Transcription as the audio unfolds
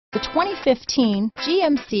The 2015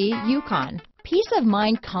 GMC Yukon. Peace of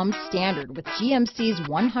mind comes standard with GMC's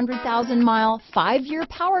 100,000-mile, 5-year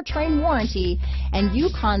powertrain warranty and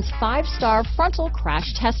Yukon's 5-star frontal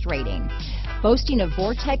crash test rating. Boasting a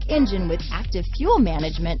Vortec engine with active fuel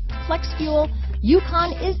management, flex fuel,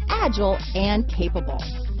 Yukon is agile and capable.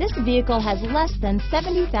 This vehicle has less than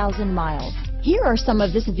 70,000 miles. Here are some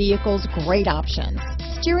of this vehicle's great options: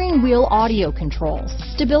 steering wheel audio controls,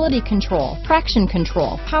 stability control, traction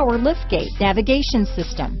control, power liftgate, navigation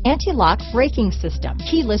system, anti-lock braking system,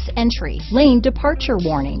 keyless entry, lane departure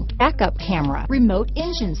warning, backup camera, remote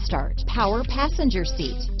engine start, power passenger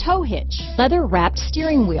seat, tow hitch, leather wrapped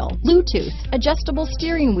steering wheel, Bluetooth, adjustable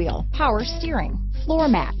steering wheel, power steering, floor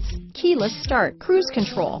mats, keyless start, cruise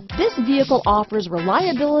control. This vehicle offers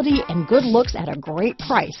reliability and good looks at a great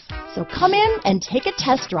price. So come in and take a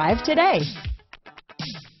test drive today.